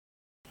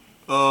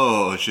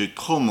Oh, j'ai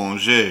trop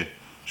mangé.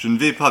 Je ne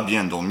vais pas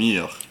bien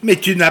dormir. Mais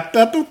tu n'as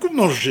pas beaucoup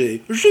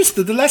mangé, juste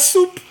de la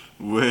soupe.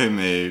 Ouais,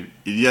 mais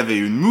il y avait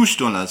une mouche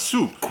dans la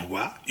soupe.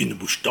 Quoi? Une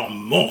mouche dans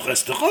mon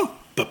restaurant?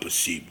 Pas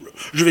possible.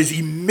 Je vais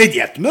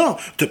immédiatement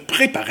te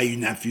préparer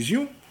une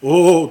infusion.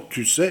 Oh,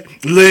 tu sais,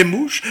 les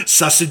mouches,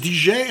 ça se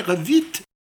digère vite.